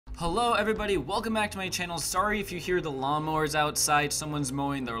Hello everybody, welcome back to my channel. Sorry if you hear the lawnmowers outside, someone's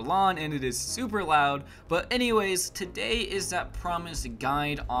mowing their lawn and it is super loud. But anyways, today is that promised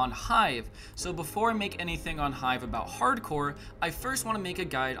guide on HIVE. So before I make anything on HIVE about hardcore, I first want to make a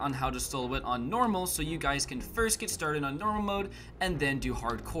guide on how to solo it on normal so you guys can first get started on normal mode and then do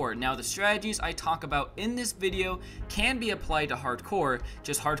hardcore. Now the strategies I talk about in this video can be applied to hardcore,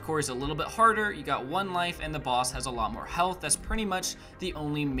 just hardcore is a little bit harder, you got one life and the boss has a lot more health. That's pretty much the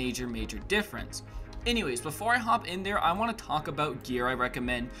only major difference. Anyways, before I hop in there, I want to talk about gear I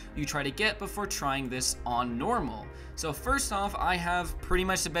recommend you try to get before trying this on normal. So first off, I have pretty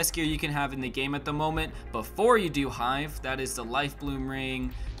much the best gear you can have in the game at the moment before you do HIVE. That is the Life Bloom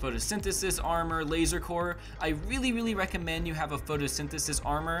Ring, Photosynthesis Armor, Laser Core. I really recommend you have a Photosynthesis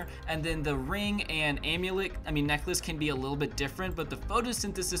Armor, and then the ring and amulet, necklace can be a little bit different, but the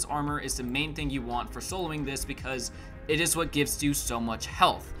Photosynthesis Armor is the main thing you want for soloing this because it is what gives you so much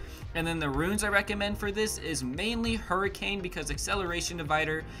health. And then the runes I recommend for this is mainly Hurricane because Acceleration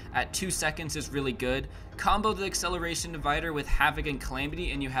Divider at 2 seconds is really good. Combo the Acceleration Divider with Havoc and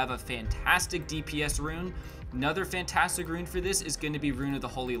Calamity and you have a fantastic DPS rune. Another fantastic rune for this is going to be Rune of the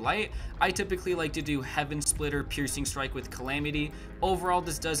Holy Light. I typically like to do Heaven Splitter, Piercing Strike with Calamity. Overall,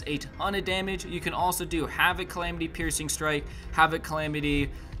 this does a ton of damage. You can also do Havoc, Calamity, Piercing Strike, Havoc,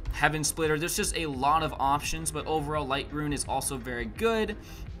 Calamity, Heaven Splitter. There's just a lot of options, but overall Light Rune is also very good.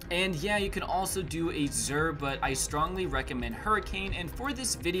 And yeah, you can also do a Zur, but I strongly recommend Hurricane. And for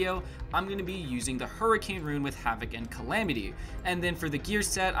this video, I'm going to be using the Hurricane rune with Havoc and Calamity. And then for the gear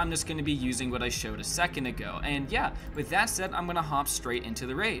set, I'm just going to be using what I showed a second ago. And yeah, with that said, I'm going to hop straight into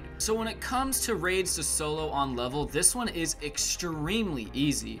the raid. So when it comes to raids to solo on level, this one is extremely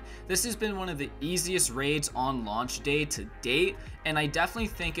easy. This has been one of the easiest raids on launch day to date. And I definitely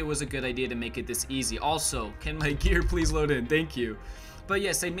think it was a good idea to make it this easy. Also, can my gear please load in? Thank you. But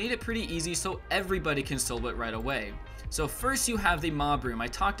yes, I made it pretty easy so everybody can solo it right away. So first you have the mob room. I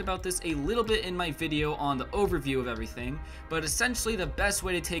talked about this a little bit in my video on the overview of everything, but essentially the best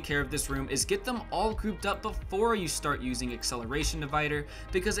way to take care of this room is get them all grouped up before you start using Acceleration Divider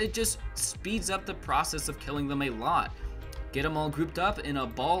because it just speeds up the process of killing them a lot. Get them all grouped up in a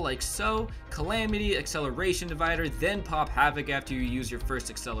ball like so, Calamity, Acceleration Divider, then pop Havoc after you use your first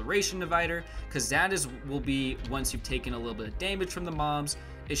Acceleration Divider, because that will be once you've taken a little bit of damage from the mobs.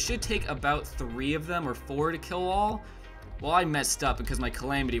 It should take about 3 of them or 4 to kill all. Well, I messed up because my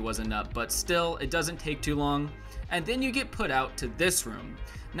Calamity wasn't up, but still, it doesn't take too long. And then you get put out to this room.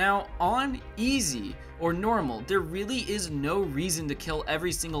 Now, on easy or normal, there really is no reason to kill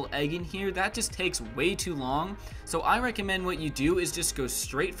every single egg in here. That just takes way too long. So I recommend what you do is just go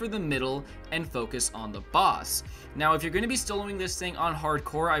straight for the middle and focus on the boss. Now, if you're going to be soloing this thing on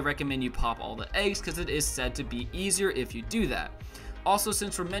hardcore, I recommend you pop all the eggs because it is said to be easier if you do that. Also,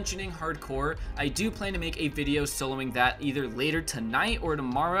 since we're mentioning hardcore, I do plan to make a video soloing that either later tonight or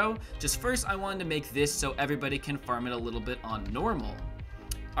tomorrow. Just first, I wanted to make this so everybody can farm it a little bit on normal.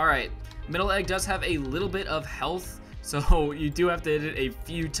 Alright, middle egg does have a little bit of health, so you do have to hit it a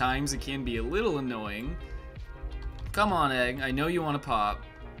few times. It can be a little annoying. Come on, egg. I know you want to pop.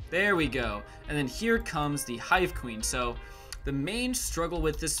 There we go. And then here comes the Hive Queen. So the main struggle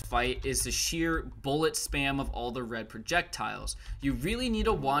with this fight is the sheer bullet spam of all the red projectiles. You really need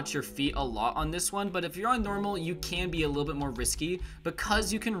to watch your feet a lot on this one, but if you're on normal, you can be a little bit more risky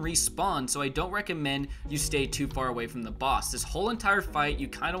because you can respawn, so I don't recommend you stay too far away from the boss. This whole entire fight, you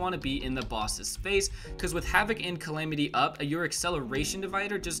kind of want to be in the boss's face because with Havoc and Calamity up, your Acceleration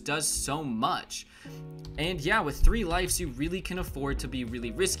Divider just does so much. And yeah, with 3 lives, you really can afford to be really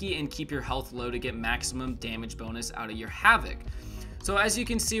risky and keep your health low to get maximum damage bonus out of your Havoc. So as you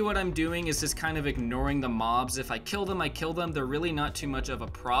can see, what I'm doing is just kind of ignoring the mobs. If I kill them, I kill them. They're really not too much of a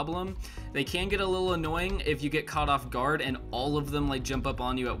problem. They can get a little annoying if you get caught off guard and all of them like jump up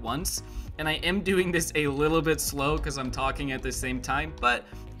on you at once. And I am doing this a little bit slow because I'm talking at the same time, but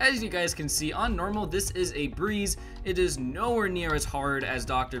as you guys can see, on normal, this is a breeze. It is nowhere near as hard as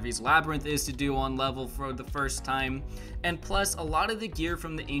Dr. V's Labyrinth is to do on level for the first time. And plus, a lot of the gear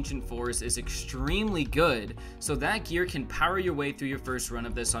from the Ancient Forest is extremely good, so that gear can power your way through your first run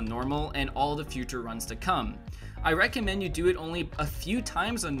of this on normal and all the future runs to come. I recommend you do it only a few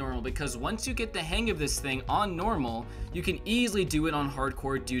times on normal because once you get the hang of this thing on normal, you can easily do it on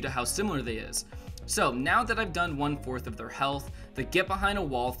hardcore due to how similar they is. So now that I've done 1/4 of their health, the get behind a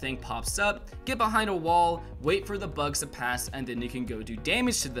wall thing pops up, get behind a wall, wait for the bugs to pass, and then you can go do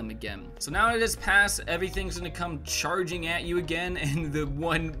damage to them again. So now it has passed, everything's gonna come charging at you again, and the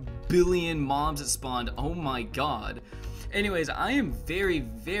 1 billion mobs that spawned, oh my god. Anyways, I am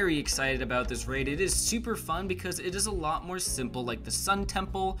very excited about this raid. It is super fun because it is a lot more simple, like the Sun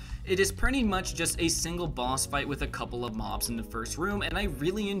Temple. It is pretty much just a single boss fight with a couple of mobs in the first room, and I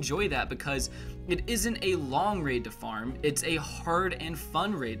really enjoy that because it isn't a long raid to farm, it's a hard and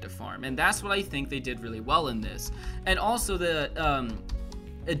fun raid to farm, and that's what I think they did really well in this. And also the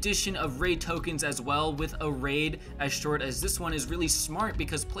addition of raid tokens as well with a raid as short as this one is really smart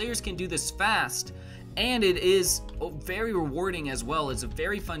because players can do this fast, and it is very rewarding as well. It's a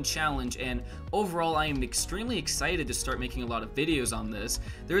very fun challenge, and overall I am extremely excited to start making a lot of videos on this.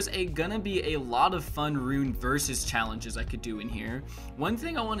 There's gonna be a lot of fun rune versus challenges I could do in here. One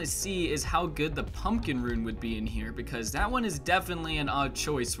thing I want to see is how good the pumpkin rune would be in here, because that one is definitely an odd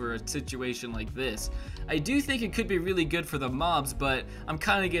choice for a situation like this. I do think it could be really good for the mobs, but I'm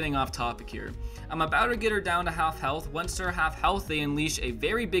kind of getting off topic here. I'm about to get her down to half health. Once they're half health, they unleash a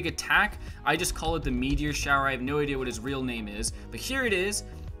very big attack. I just call it the meteor shower. I have no idea what his real name is, but here it is.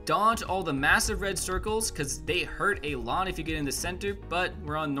 Dodge all the massive red circles because they hurt a lot if you get in the center, but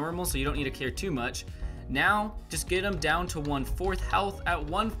we're on normal, so you don't need to care too much. Now, just get them down to 1/4 health. At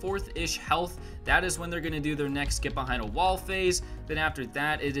 1/4-ish health, that is when they're going to do their next get behind a wall phase. Then after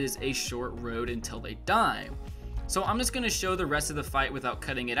that, it is a short road until they die. So I'm just going to show the rest of the fight without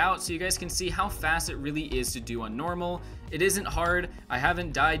cutting it out so you guys can see how fast it really is to do on normal. It isn't hard, I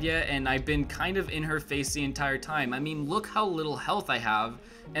haven't died yet, and I've been kind of in her face the entire time. I mean, look how little health I have,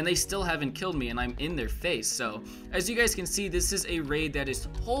 and they still haven't killed me, and I'm in their face. So as you guys can see, this is a raid that is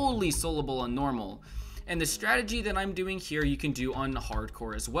totally soloable on normal. And the strategy that I'm doing here, you can do on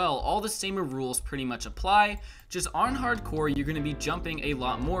hardcore as well. All the same rules pretty much apply. Just on hardcore, you're going to be jumping a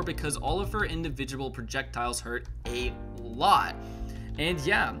lot more because all of her individual projectiles hurt a lot. And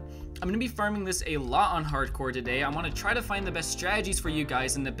yeah, I'm going to be farming this a lot on hardcore today. I want to try to find the best strategies for you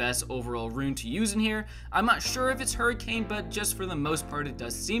guys and the best overall rune to use in here. I'm not sure if it's Hurricane, but just for the most part, it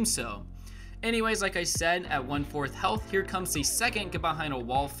does seem so. Anyways, like I said, at 1/4 health, here comes the second get behind a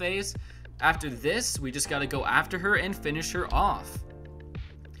wall phase. After this, we just got to go after her and finish her off.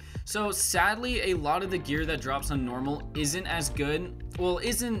 So sadly, a lot of the gear that drops on normal isn't as good. Well,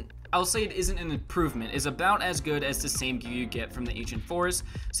 I'll say it isn't an improvement. It's about as good as the same gear you get from the Ancient Forest.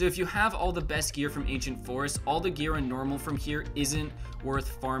 So if you have all the best gear from Ancient Forest, all the gear on normal from here isn't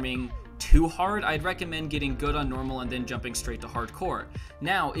worth farming too hard. I'd recommend getting good on normal and then jumping straight to hardcore.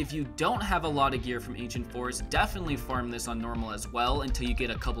 Now, if you don't have a lot of gear from Ancient Forest, definitely farm this on normal as well until you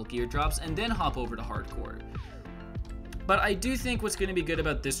get a couple gear drops and then hop over to hardcore. But I do think what's going to be good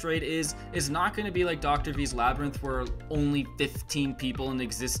about this raid is it's not going to be like Dr. V's Labyrinth where only 15 people in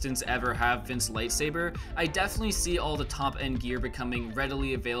existence ever have Vince Lightsaber. I definitely see all the top end gear becoming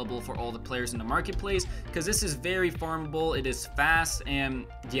readily available for all the players in the marketplace because this is very farmable, it is fast, and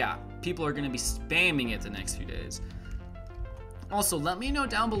yeah, people are going to be spamming it the next few days. Also, let me know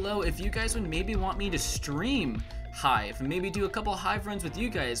down below if you guys would maybe want me to stream Hive and maybe do a couple Hive runs with you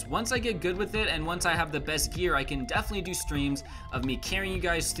guys. Once I get good with it and once I have the best gear, I can definitely do streams of me carrying you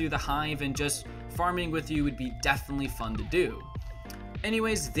guys through the Hive, and just farming with you would be definitely fun to do.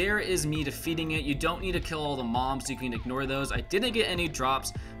 Anyways, there is me defeating it. You don't need to kill all the mobs, you can ignore those. I didn't get any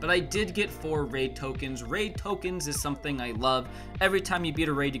drops, but I did get 4 raid tokens. Raid tokens is something I love. Every time you beat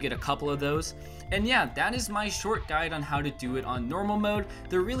a raid, you get a couple of those. And yeah, that is my short guide on how to do it on normal mode.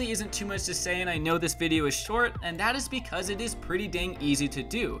 There really isn't too much to say, and I know this video is short, and that is because it is pretty dang easy to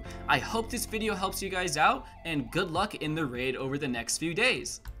do. I hope this video helps you guys out, and good luck in the raid over the next few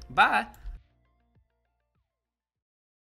days. Bye!